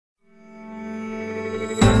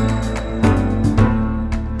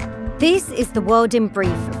This is The World in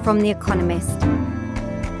Brief from The Economist.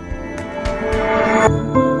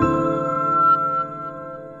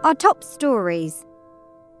 Our top stories.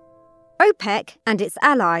 OPEC and its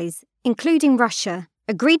allies, including Russia,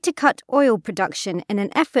 agreed to cut oil production in an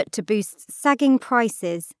effort to boost sagging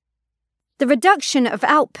prices. The reduction of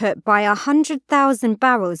output by 100,000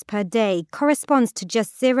 barrels per day corresponds to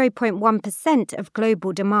just 0.1% of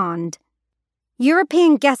global demand.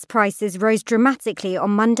 European gas prices rose dramatically on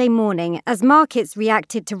Monday morning as markets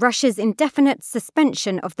reacted to Russia's indefinite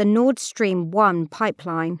suspension of the Nord Stream 1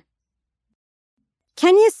 pipeline.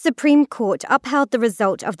 Kenya's Supreme Court upheld the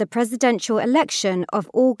result of the presidential election of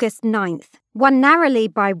August 9th, won narrowly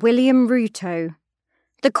by William Ruto.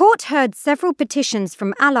 The court heard several petitions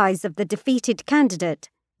from allies of the defeated candidate,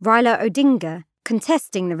 Raila Odinga,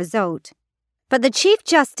 contesting the result. But the Chief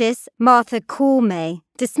Justice, Martha Koome,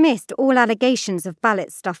 dismissed all allegations of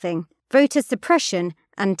ballot stuffing, voter suppression,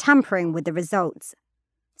 and tampering with the results.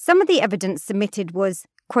 Some of the evidence submitted was,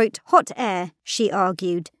 quote, hot air, she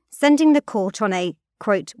argued, sending the court on a,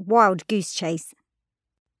 quote, wild goose chase.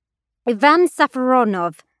 Ivan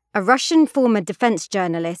Safaronov, a Russian former defense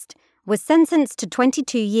journalist, was sentenced to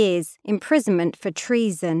 22 years imprisonment for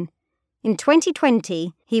treason. In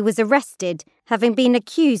 2020, he was arrested, having been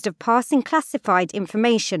accused of passing classified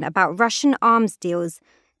information about Russian arms deals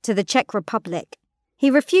to the Czech Republic.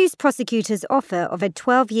 He refused prosecutors' offer of a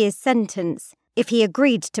 12-year sentence if he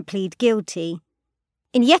agreed to plead guilty.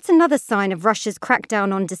 In yet another sign of Russia's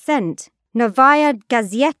crackdown on dissent, Novaya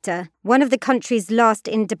Gazeta, one of the country's last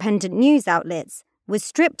independent news outlets, was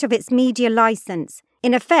stripped of its media license,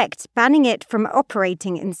 in effect banning it from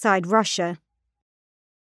operating inside Russia.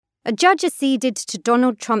 A judge acceded to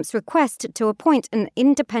Donald Trump's request to appoint an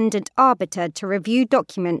independent arbiter to review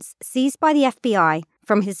documents seized by the FBI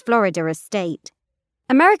from his Florida estate.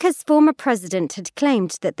 America's former president had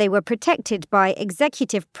claimed that they were protected by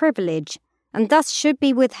executive privilege and thus should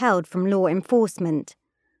be withheld from law enforcement.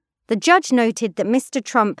 The judge noted that Mr.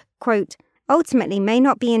 Trump, quote, ultimately may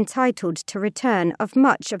not be entitled to return of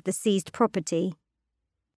much of the seized property.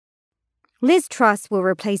 Liz Truss will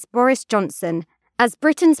replace Boris Johnson as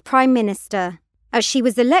Britain's Prime Minister, as she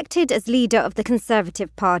was elected as leader of the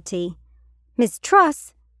Conservative Party. Ms.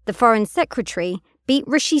 Truss, the Foreign Secretary, beat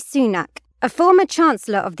Rishi Sunak, a former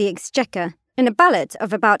Chancellor of the Exchequer, in a ballot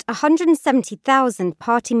of about 170,000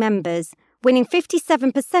 party members, winning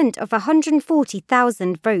 57% of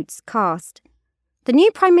 140,000 votes cast. The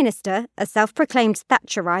new Prime Minister, a self-proclaimed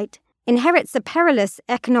Thatcherite, inherits a perilous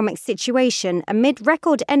economic situation amid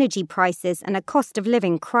record energy prices and a cost of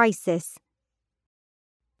living crisis.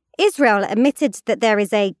 Israel admitted that there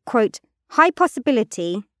is a, quote, high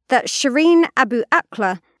possibility that Shireen Abu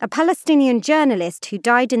Akleh, a Palestinian journalist who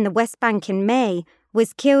died in the West Bank in May,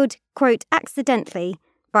 was killed, quote, accidentally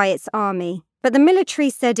by its army. But the military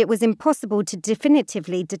said it was impossible to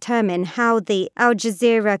definitively determine how the Al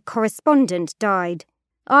Jazeera correspondent died,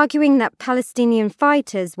 arguing that Palestinian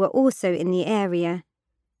fighters were also in the area.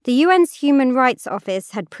 The UN's Human Rights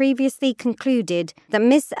Office had previously concluded that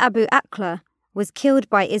Ms. Abu Akleh was killed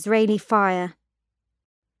by Israeli fire.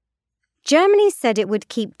 Germany said it would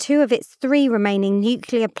keep 2 of its 3 remaining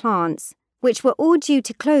nuclear plants, which were all due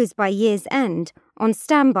to close by year's end, on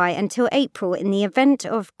standby until April in the event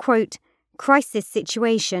of, quote, crisis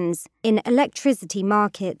situations in electricity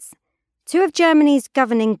markets. 2 of Germany's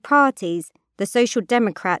governing parties, the Social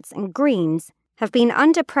Democrats and Greens, have been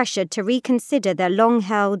under pressure to reconsider their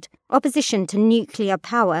long-held opposition to nuclear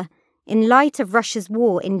power in light of Russia's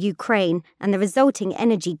war in Ukraine and the resulting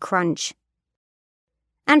energy crunch.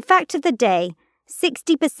 And fact of the day,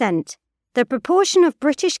 60%, the proportion of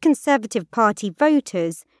British Conservative Party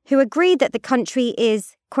voters who agree that the country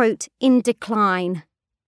is, quote, in decline.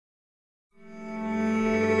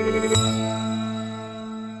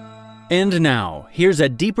 And now, here's a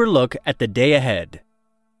deeper look at the day ahead.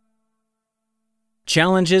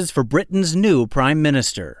 Challenges for Britain's new Prime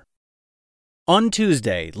Minister. On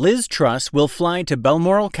Tuesday, Liz Truss will fly to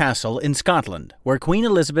Balmoral Castle in Scotland, where Queen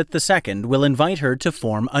Elizabeth II will invite her to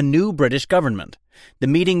form a new British government. The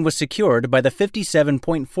meeting was secured by the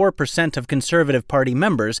 57.4% of Conservative Party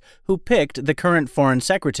members who picked the current Foreign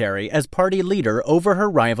Secretary as party leader over her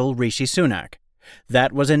rival Rishi Sunak.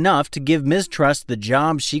 That was enough to give Ms. Truss the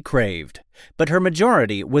job she craved. But her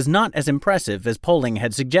majority was not as impressive as polling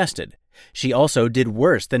had suggested. She also did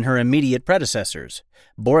worse than her immediate predecessors.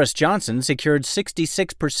 Boris Johnson secured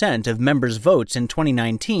 66% of members' votes in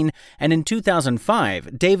 2019, and in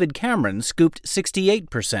 2005, David Cameron scooped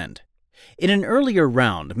 68%. In an earlier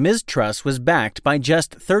round, Ms. Truss was backed by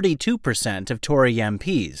just 32% of Tory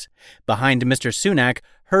MPs. Behind Mr. Sunak,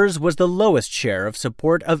 hers was the lowest share of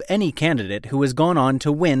support of any candidate who has gone on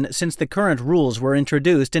to win since the current rules were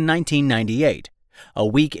introduced in 1998. A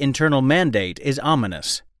weak internal mandate is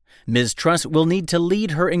ominous. Ms. Truss will need to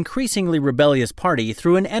lead her increasingly rebellious party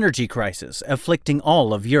through an energy crisis afflicting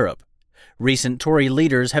all of Europe. Recent Tory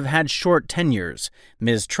leaders have had short tenures.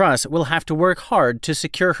 Ms. Truss will have to work hard to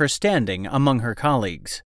secure her standing among her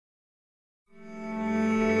colleagues.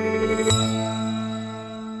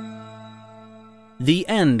 The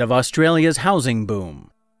end of Australia's housing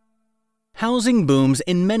boom. Housing booms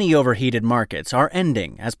in many overheated markets are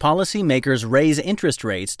ending as policymakers raise interest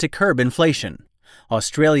rates to curb inflation.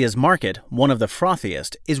 Australia's market, one of the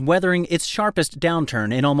frothiest, is weathering its sharpest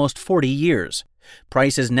downturn in almost 40 years.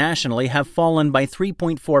 Prices nationally have fallen by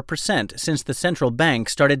 3.4% since the central bank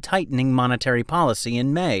started tightening monetary policy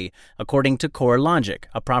in May, according to CoreLogic,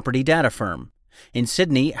 a property data firm. In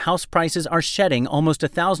Sydney, house prices are shedding almost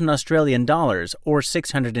 $1,000 Australian dollars or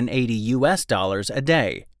 $680 a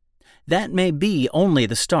day. That may be only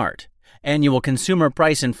the start. Annual consumer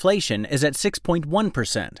price inflation is at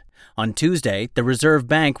 6.1%. On Tuesday, the Reserve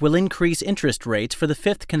Bank will increase interest rates for the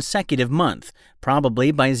fifth consecutive month,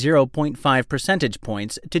 probably by 0.5 percentage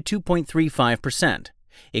points to 2.35%.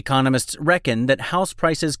 Economists reckon that house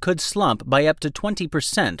prices could slump by up to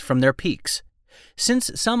 20% from their peaks.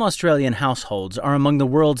 Since some Australian households are among the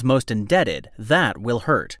world's most indebted, that will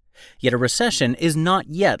hurt. Yet a recession is not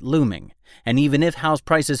yet looming, and even if house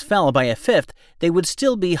prices fell by a fifth, they would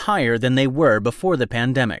still be higher than they were before the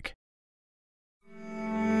pandemic.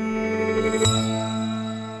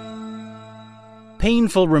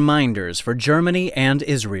 Painful reminders for Germany and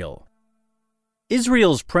Israel.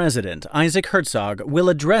 Israel's President, Isaac Herzog, will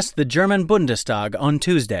address the German Bundestag on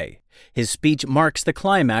Tuesday. His speech marks the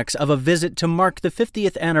climax of a visit to mark the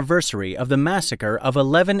 50th anniversary of the massacre of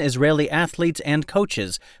 11 Israeli athletes and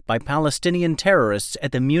coaches by Palestinian terrorists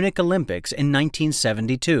at the Munich Olympics in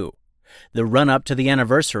 1972. The run-up to the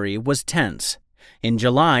anniversary was tense. In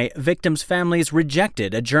July, victims' families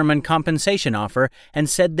rejected a German compensation offer and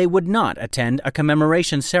said they would not attend a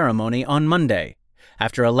commemoration ceremony on Monday.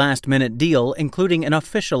 After a last-minute deal, including an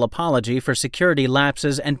official apology for security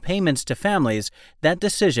lapses and payments to families, that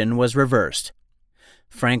decision was reversed.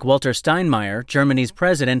 Frank-Walter Steinmeier, Germany's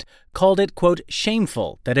president, called it, quote,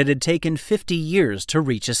 shameful that it had taken 50 years to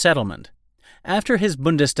reach a settlement. After his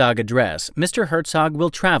Bundestag address, Mr. Herzog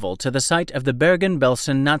will travel to the site of the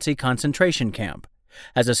Bergen-Belsen Nazi concentration camp.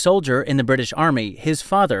 As a soldier in the British Army, his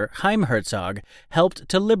father, Chaim Herzog, helped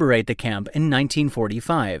to liberate the camp in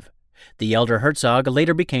 1945. The elder Herzog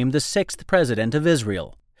later became the 6th president of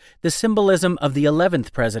Israel. The symbolism of the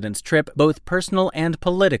 11th president's trip, both personal and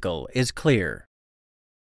political, is clear.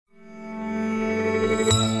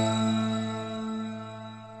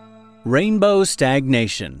 Rainbow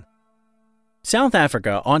stagnation. South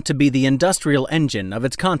Africa ought to be the industrial engine of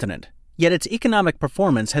its continent, yet its economic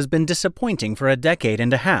performance has been disappointing for a decade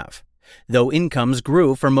and a half. Though incomes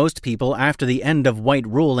grew for most people after the end of white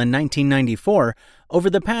rule in 1994, over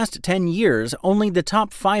the past 10 years, only the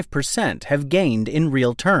top 5% have gained in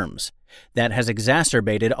real terms. That has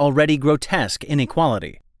exacerbated already grotesque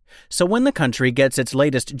inequality. So when the country gets its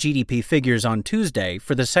latest GDP figures on Tuesday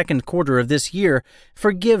for the second quarter of this year,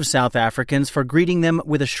 forgive South Africans for greeting them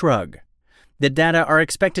with a shrug. The data are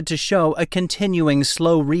expected to show a continuing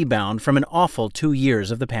slow rebound from an awful 2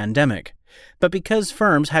 years of the pandemic. But because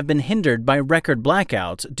firms have been hindered by record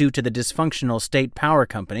blackouts due to the dysfunctional state power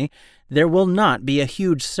company, there will not be a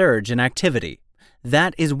huge surge in activity.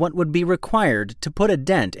 That is what would be required to put a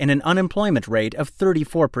dent in an unemployment rate of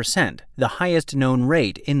 34%, the highest known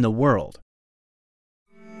rate in the world.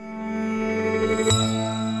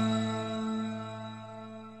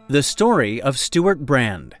 The story of Stewart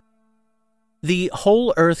Brand. The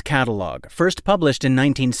Whole Earth Catalog, first published in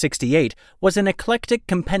 1968, was an eclectic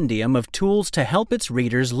compendium of tools to help its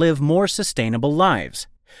readers live more sustainable lives.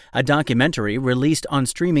 A documentary released on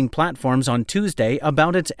streaming platforms on Tuesday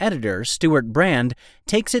about its editor, Stewart Brand,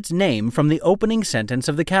 takes its name from the opening sentence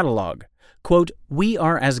of the catalog. Quote, "We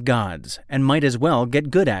are as gods, and might as well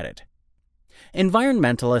get good at it."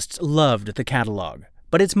 Environmentalists loved the catalog,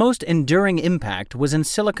 but its most enduring impact was in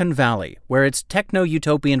Silicon Valley, where its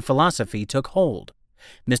techno-utopian philosophy took hold.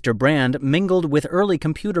 Mr. Brand mingled with early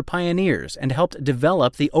computer pioneers and helped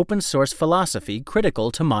develop the open-source philosophy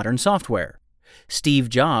critical to modern software. Steve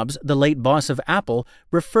Jobs, the late boss of Apple,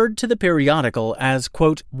 referred to the periodical as,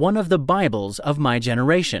 quote, "one of the Bibles of my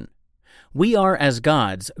generation." We Are as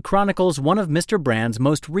Gods chronicles one of Mr. Brand's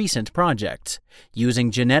most recent projects, using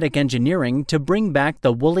genetic engineering to bring back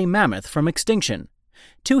the woolly mammoth from extinction.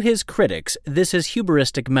 To his critics, this is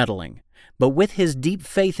hubristic meddling, but with his deep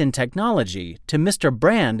faith in technology, to Mr.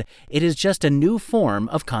 Brand, it is just a new form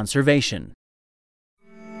of conservation.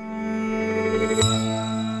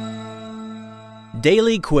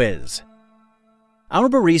 Daily Quiz. Our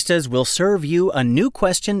baristas will serve you a new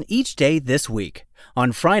question each day this week.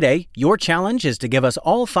 On Friday, your challenge is to give us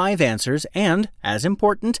all 5 answers and, as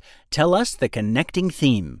important, tell us the connecting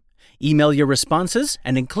theme. Email your responses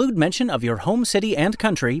and include mention of your home city and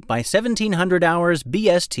country by 1700 hours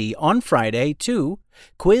BST on Friday to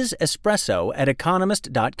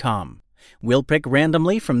quizespresso@economist.com. We'll pick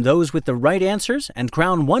randomly from those with the right answers and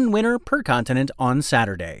crown one winner per continent on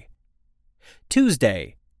Saturday.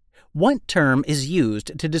 Tuesday. What term is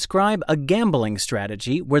used to describe a gambling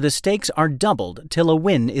strategy where the stakes are doubled till a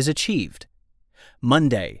win is achieved?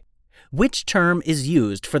 Monday. Which term is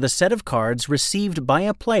used for the set of cards received by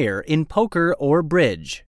a player in poker or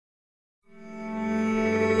bridge?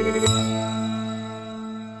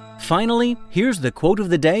 Finally, here's the quote of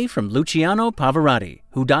the day from Luciano Pavarotti,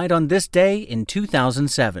 who died on this day in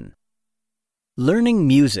 2007. Learning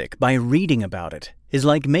music by reading about it is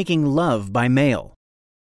like making love by mail.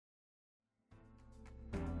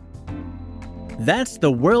 That's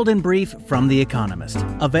the World in Brief from The Economist,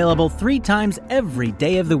 available 3 times every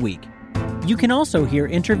day of the week. You can also hear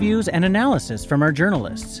interviews and analysis from our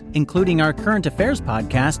journalists, including our current affairs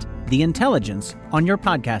podcast, The Intelligence, on your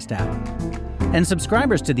podcast app. And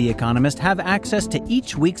subscribers to The Economist have access to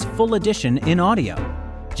each week's full edition in audio.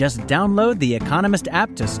 Just download the Economist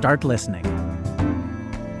app to start listening.